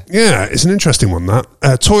 it's an interesting one,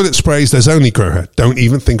 that. Toilet sprays, there's only grow hair. Don't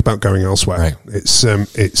even think about going elsewhere. Right.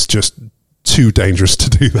 It's just too dangerous to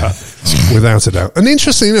do that, without a doubt. And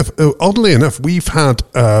interestingly enough, oddly enough, we've had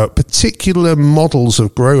particular models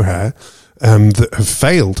of grow hair that have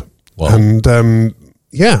failed. Wow.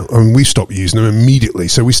 And we stopped using them immediately.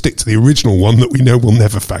 So we stick to the original one that we know will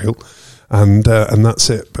never fail. And that's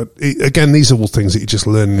it. But again, these are all things that you just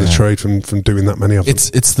learn in the trade from doing that many of them.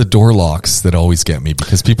 It's the door locks that always get me,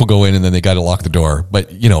 because people go in and then they got to lock the door.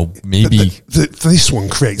 But maybe this one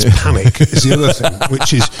creates panic is the other thing,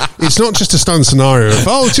 which is it's not just a standard scenario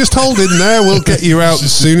of just hold in there, we'll get you out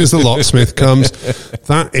as soon as the locksmith comes.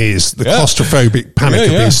 That is the claustrophobic panic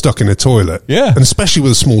of being stuck in a toilet. Yeah, and especially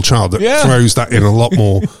with a small child that throws that in a lot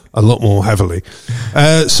more heavily.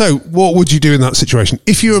 So what would you do in that situation?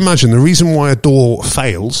 If you imagine the reason why a door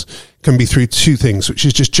fails can be through two things, which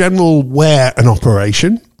is just general wear and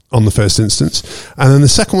operation on the first instance. And then the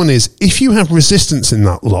second one is if you have resistance in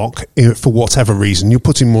that lock for whatever reason, you're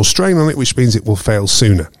putting more strain on it, which means it will fail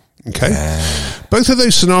sooner. Okay. Both of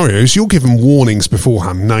those scenarios, you're given warnings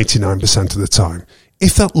beforehand 99% of the time.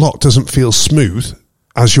 If that lock doesn't feel smooth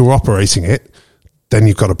as you're operating it, then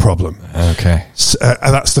you've got a problem. Okay.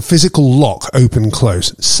 That's the physical lock, open,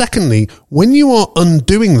 close. Secondly, when you are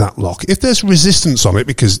undoing that lock, if there's resistance on it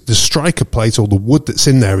because the striker plate or the wood that's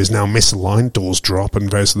in there is now misaligned, doors drop and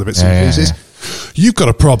various other bits and pieces, you've got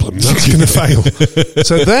a problem. That's going to fail.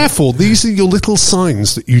 So therefore, these are your little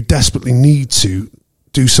signs that you desperately need to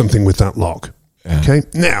do something with that lock. Yeah. Okay.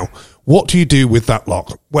 Now, what do you do with that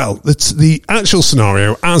lock? Well, the actual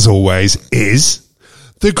scenario, as always, is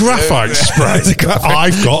the graphite spray that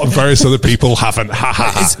I've got and various other people haven't.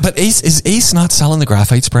 But is Ace not selling the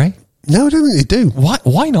graphite spray? No, I don't think they do.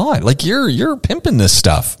 Why not? Like you're pimping this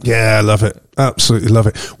stuff. Yeah, I love it. Absolutely love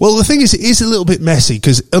it. Well, the thing is, it is a little bit messy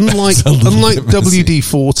because unlike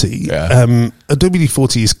WD-40, a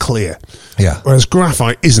WD-40 is clear. Yeah. Whereas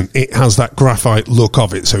graphite isn't. It has that graphite look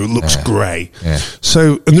of it, so it looks grey. Yeah.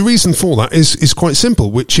 So, and the reason for that is quite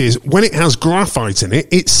simple, which is when it has graphite in it,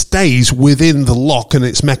 it stays within the lock and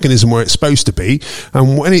its mechanism where it's supposed to be.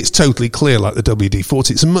 And when it's totally clear, like the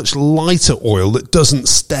WD-40, it's a much lighter oil that doesn't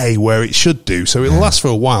stay where it should do. So it'll last for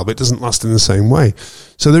a while, but it doesn't last in the same way.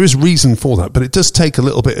 So there is reason for that, but it does take a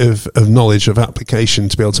little bit of knowledge of application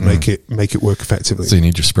to be able to make it work effectively. So you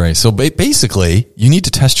need your spray. So basically, you need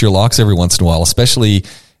to test your locks every once in a while, especially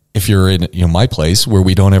if you're in my place where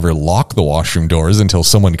we don't ever lock the washroom doors until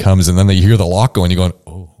someone comes and then they hear the lock going, you're going,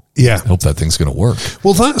 oh. Yeah. I hope that thing's going to work.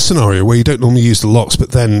 Well, that scenario where you don't normally use the locks,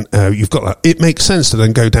 but then you've got that, it makes sense to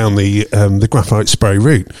then go down the graphite spray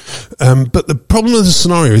route. But the problem with the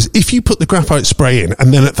scenario is if you put the graphite spray in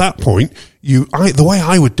and then at that point, the way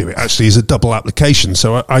I would do it actually is a double application.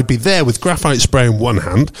 So I'd be there with graphite spray in one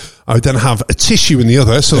hand. I would then have a tissue in the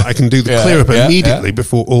other so that I can do the clear up immediately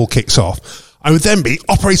before it all kicks off. I would then be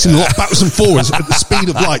operating the lock backwards and forwards at the speed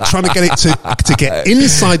of light, trying to get it to get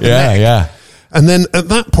inside the neck. Yeah. And then at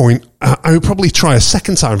that point, I would probably try a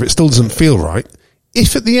second time if it still doesn't feel right.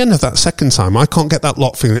 If at the end of that second time, I can't get that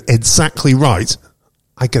lock feeling exactly right,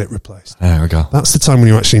 I get it replaced. There we go. That's the time when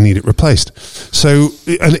you actually need it replaced. So,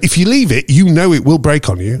 and if you leave it, you know it will break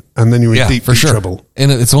on you, and then you're in deep trouble.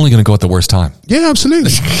 And it's only going to go at the worst time. Yeah,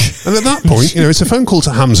 absolutely. And at that point, it's a phone call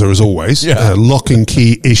to Hamza as always. Yeah. Lock and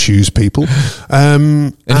key issues, people.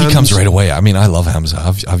 And he comes right away. I mean, I love Hamza.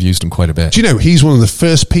 I've used him quite a bit. Do you know, he's one of the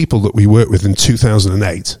first people that we worked with in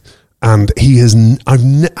 2008. And he has,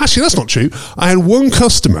 actually, that's not true. I had one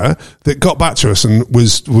customer that got back to us and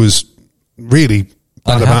was really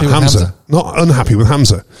bad about Hamza. Not unhappy with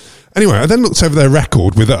Hamza. Anyway, I then looked over their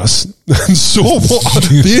record with us and saw what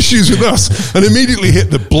the issues with us and immediately hit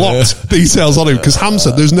the blocked details on him because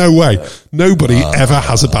Hamza, there's no way. Nobody ever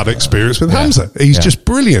has a bad experience with Hamza. He's just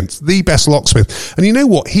brilliant. The best locksmith. And you know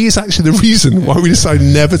what? He is actually the reason why we decided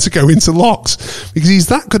never to go into locks because he's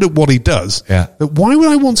that good at what he does. Yeah. That why would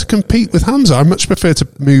I want to compete with Hamza? I much prefer to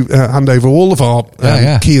hand over all of our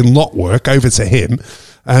key and lock work over to him.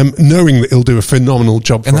 Knowing that he'll do a phenomenal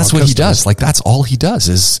job, and that's what he does. Like that's all he does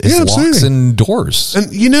is locks and doors.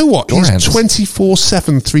 And you know what? He's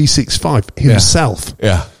 24/7, 365 himself.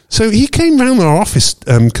 Yeah. So he came round our office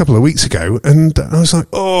a couple of weeks ago, and I was like,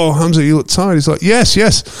 "Oh, Hamza, you look tired." He's like,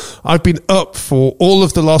 "Yes, I've been up for all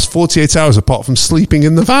of the last 48 hours, apart from sleeping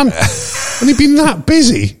in the van." And he'd been that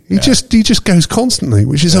busy. He just goes constantly,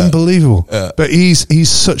 which is unbelievable. But he's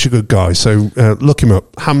such a good guy. So look him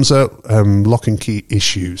up, Hamza. Lock and key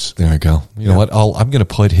issues. There we go. You know what? I'm going to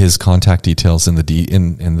put his contact details in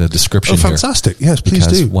the description. Oh, fantastic! Here yes, please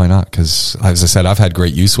do. Why not? Because as I said, I've had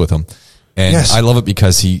great use with him. And I love it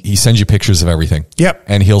because he sends you pictures of everything. Yep.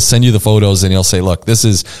 And he'll send you the photos and he'll say, look, this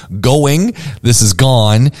is going, this is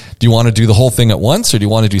gone. Do you want to do the whole thing at once or do you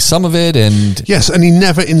want to do some of it? And yes, and he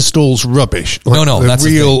never installs rubbish. Like no, that's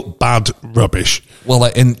real bad rubbish. Well,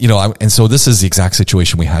 and so this is the exact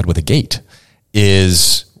situation we had with a gate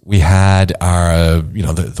is we had our,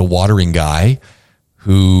 the watering guy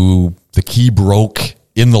who the key broke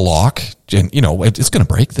in the lock, and it's going to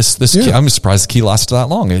break. This key, I'm surprised the key lasted that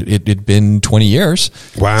long. It'd been 20 years.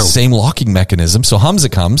 Wow. Same locking mechanism. So Hamza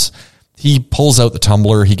comes, he pulls out the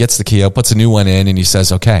tumbler, he gets the key out, puts a new one in, and he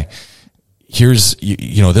says, "Okay, here's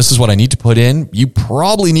this is what I need to put in. You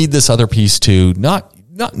probably need this other piece too. Not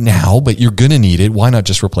now, but you're going to need it. Why not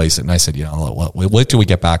just replace it?" And I said, we'll wait till we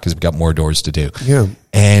get back because we've got more doors to do. Yeah.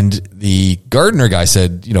 And the gardener guy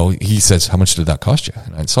said, he says, "How much did that cost you?"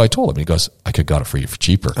 And so I told him, he goes, "I could got it for you for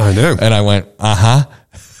cheaper." I know. And I went,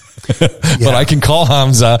 but I can call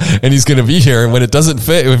Hamza and he's going to be here. And when it doesn't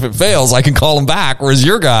fit, if it fails, I can call him back. Whereas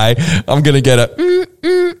your guy, I'm going to get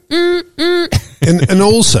And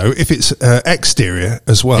also, if it's exterior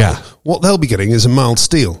as well, what they'll be getting is a mild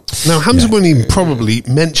steel. Now, Hamza won't even probably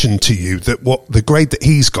mention to you that the grade that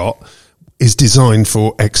he's got is designed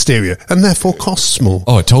for exterior and therefore costs more.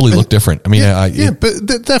 Oh, it totally looked different. I mean, but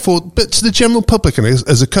to the general public and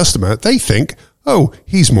as a customer, they think, oh,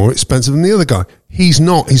 he's more expensive than the other guy. He's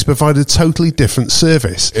not. He's provided a totally different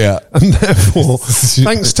service. Yeah. And therefore,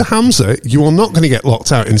 thanks to Hamza, you are not going to get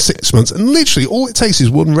locked out in 6 months. And literally, all it takes is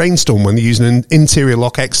one rainstorm when you're using an interior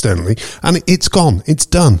lock externally, and it's gone. It's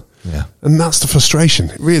done. Yeah. And that's the frustration.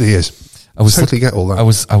 It really is. I totally get all that.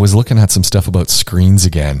 I was looking at some stuff about screens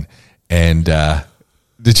again, and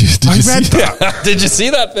did you see that? Did you see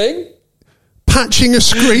that thing? Patching a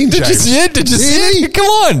screen, James. Did you see it? Did you see it? Come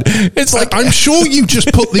on. It's like I'm sure you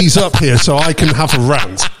just put these up here so I can have a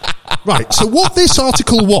rant. Right. So what this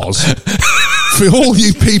article was, for all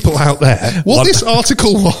you people out there, what this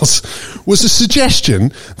article was a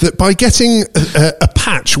suggestion that by getting a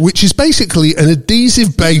patch, which is basically an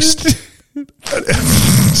adhesive-based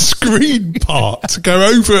screen part to go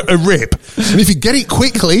over a rip, and if you get it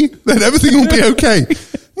quickly, then everything will be okay.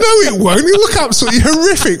 No, it won't. You look absolutely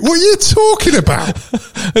horrific. What are you talking about?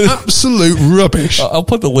 Absolute rubbish. I'll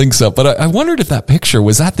put the links up, but I wondered if that picture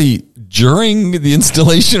was at during the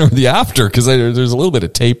installation or the after, because there's a little bit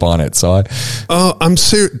of tape on it. So I'm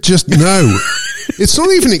serious. Just no. It's not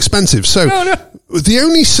even expensive. So the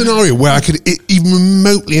only scenario where I could even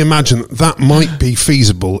remotely imagine that might be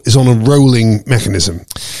feasible is on a rolling mechanism.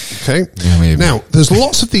 Okay. Yeah, maybe. Now, there's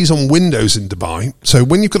lots of these on windows in Dubai. So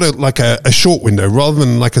when you've got a short window rather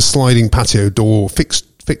than like a sliding patio door,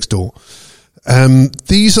 fixed door,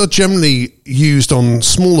 these are generally used on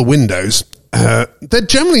smaller windows. They're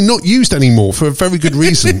generally not used anymore for a very good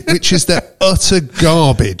reason, which is they're utter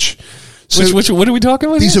garbage. So what are we talking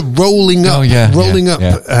about? These are rolling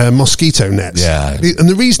up mosquito nets. Yeah. And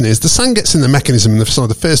the reason is the sand gets in the mechanism in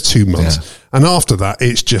the first 2 months And after that,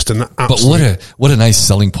 it's just an absolute... But what a nice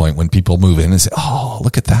selling point when people move in and say, oh,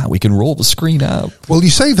 look at that. We can roll the screen up. Well, you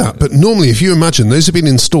say that, but normally if you imagine, those have been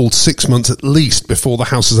installed 6 months at least before the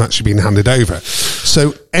house has actually been handed over.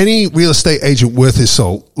 So any real estate agent worth his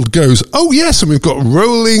salt goes, oh yes, and we've got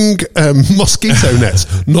rolling mosquito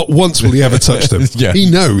nets. Not once will he ever touch them. Yeah.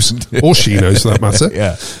 He knows, or she knows for that matter.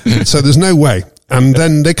 Yeah. So there's no way. And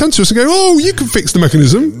then they come to us and go, oh, you can fix the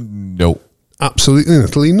mechanism. No. Absolutely,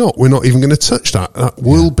 literally not. We're not even going to touch that. That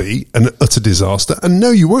will be an utter disaster. And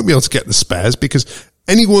no, you won't be able to get the spares because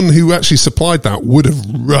anyone who actually supplied that would have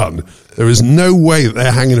run. There is no way that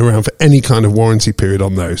they're hanging around for any kind of warranty period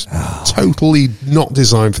on those. Totally not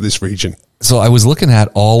designed for this region. So I was looking at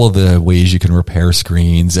all of the ways you can repair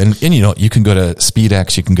screens and you know, you can go to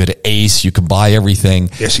SpeedX, you can go to Ace, you can buy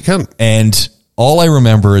everything. Yes, you can. And all I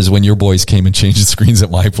remember is when your boys came and changed the screens at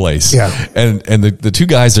my place. Yeah. And the two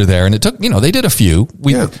guys are there and it took, you know, they did a few.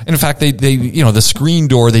 And in fact, they, you know, the screen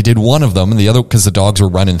door, they did one of them and the other, cause the dogs were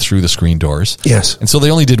running through the screen doors. Yes. And so they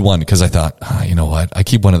only did one because I thought, you know what? I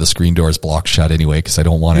keep one of the screen doors blocked shut anyway, cause I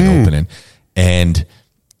don't want it opening. And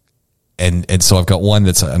so I've got one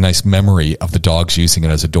that's a nice memory of the dogs using it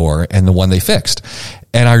as a door and the one they fixed.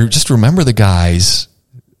 And I just remember the guys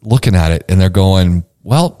looking at it and they're going,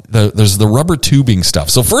 well, there's the rubber tubing stuff.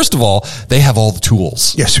 So first of all, they have all the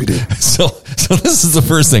tools. Yes, we do. So this is the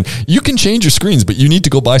first thing. You can change your screens, but you need to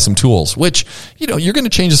go buy some tools, which, you know, you're going to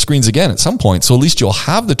change the screens again at some point. So at least you'll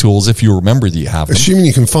have the tools if you remember that you have them. Assuming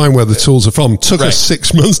you can find where the tools are from. Took us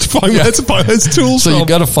 6 months to find where to buy those tools So from. you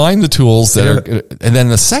got to find the tools that are, and then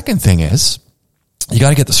the second thing is, you got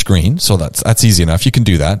to get the screen. So that's easy enough. You can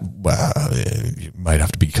do that. You might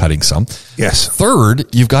have to be cutting some. Yes.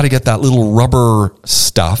 Third, you've got to get that little rubber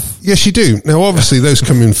stuff. Yes, you do. Now, obviously, those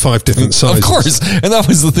come in 5 different sizes. Of course. And that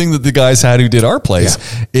was the thing that the guys had who did our place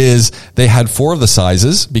is they had 4 of the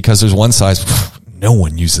sizes because there's one size. No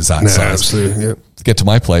one uses that size. Absolutely. Yeah. To get to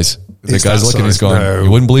my place, the It's guy's that looking, he's size. going, No.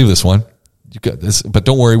 you wouldn't believe this one. You got this, but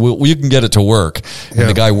don't worry. You can get it to work. And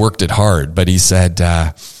the guy worked it hard, but he said,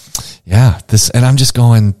 this, and I'm just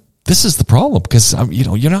going, this is the problem because you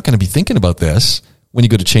know, you're not going to be thinking about this when you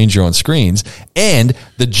go to change your own screens and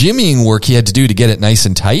the jimmying work he had to do to get it nice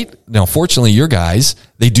and tight. Now, fortunately, your guys,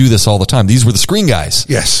 they do this all the time. These were the screen guys.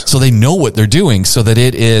 Yes. So they know what they're doing so that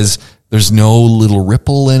there's no little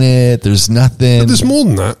ripple in it. There's nothing. But there's more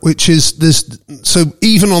than that, which is so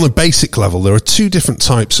even on a basic level, there are 2 different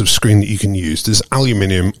types of screen that you can use. There's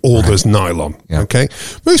aluminium or there's nylon. Yeah. Okay.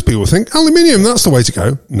 Most people think aluminium, that's the way to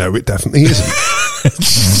go. No, it definitely isn't.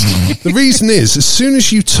 The reason is, as soon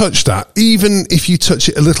as you touch that, even if you touch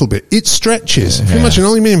it a little bit, it stretches. If you imagine,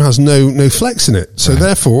 aluminium has no flex in it. So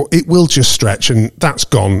therefore, it will just stretch and that's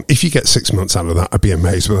gone. If you get 6 months out of that, I'd be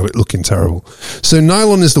amazed without it looking terrible. So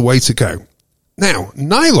nylon is the way to go. Now,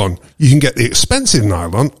 nylon, you can get the expensive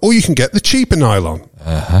nylon or you can get the cheaper nylon.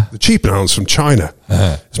 The cheaper nylon's from China.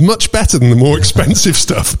 It's much better than the more expensive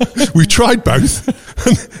stuff. We've tried both.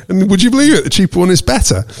 And would you believe it? The cheaper one is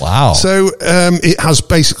better. Wow. So it has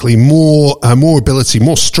basically more ability,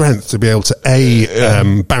 more strength to be able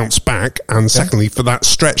to bounce back. And secondly, for that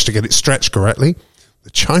stretch, to get it stretched correctly. The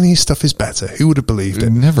Chinese stuff is better. Who would have believed it?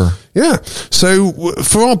 Never. Yeah. So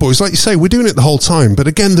for our boys, like you say, we're doing it the whole time. But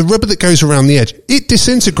again, the rubber that goes around the edge, it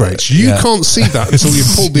disintegrates. You can't see that until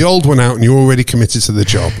you've pulled the old one out and you're already committed to the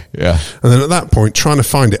job. Yeah. And then at that point, trying to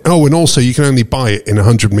find it. Oh, and also you can only buy it in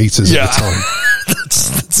 100 meters at a time.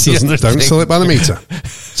 Don't sell it by the meter.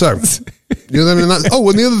 So, you're then in that. Oh,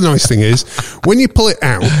 and the other nice thing is, when you pull it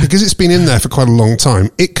out, because it's been in there for quite a long time,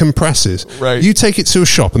 it compresses. Right. You take it to a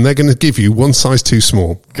shop and they're going to give you one size too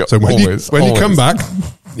small. So when you come back,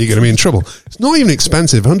 you're going to be in trouble. It's not even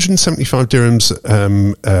expensive. 175 dirhams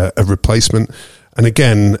a replacement. And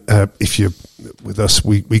again, if you're with us,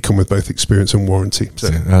 we come with both experience and warranty. So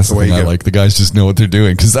that's the thing I like. The guys just know what they're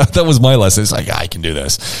doing because that was my lesson. It's like, I can do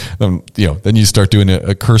this. You know, then you start doing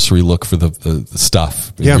a cursory look for the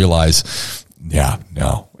stuff. And you realize,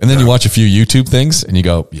 no. And then you watch a few YouTube things and you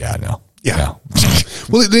go, no. Yeah.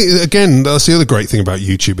 Well, again, that's the other great thing about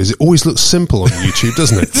YouTube is it always looks simple on YouTube,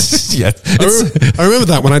 doesn't it? I remember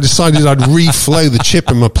that when I decided I'd reflow the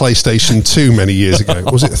chip in my PlayStation 2 many years ago.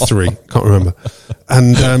 Was it 3? Can't remember.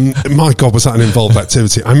 And my God, was that an involved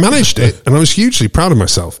activity. I managed it and I was hugely proud of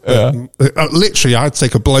myself. Literally, I had to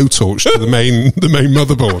take a blowtorch to the main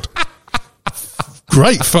motherboard.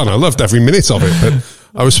 Great fun. I loved every minute of it, but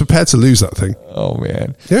I was prepared to lose that thing. Oh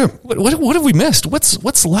man. Yeah. What have we missed?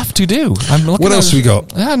 What's left to do? What else have we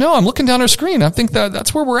got? Yeah, no, I'm looking down our screen. I think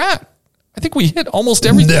that's where we're at. I think we hit almost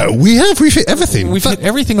everything. No, we have. We've hit everything. We've hit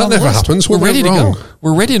everything. That on the never list. happens. We're What ready to went go. wrong?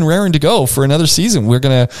 We're ready and raring to go for another season. We're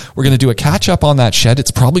gonna do a catch up on that shed. It's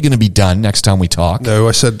probably gonna be done next time we talk. No,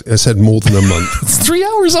 I said more than a month. It's 3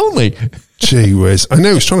 hours only. Gee whiz. I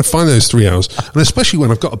know, I was trying to find those 3 hours. And especially when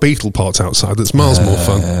I've got a beetle part outside, that's miles more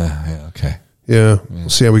fun. Okay. Yeah, we'll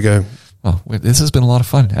see how we go. Well, this has been a lot of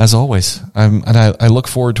fun, as always. And I look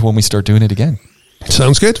forward to when we start doing it again.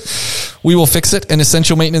 Sounds good. We Will Fix It and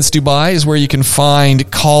Essential Maintenance Dubai is where you can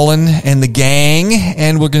find Colin and the gang.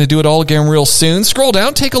 And we're going to do it all again real soon. Scroll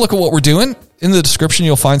down, take a look at what we're doing. In the description,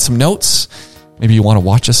 you'll find some notes. Maybe you want to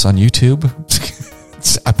watch us on YouTube.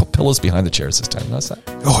 I put pillows behind the chairs this time. Notice that?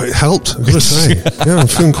 Oh, it helped. I've got to say. Yeah, I'm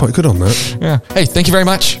feeling quite good on that. Yeah. Hey, thank you very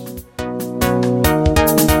much.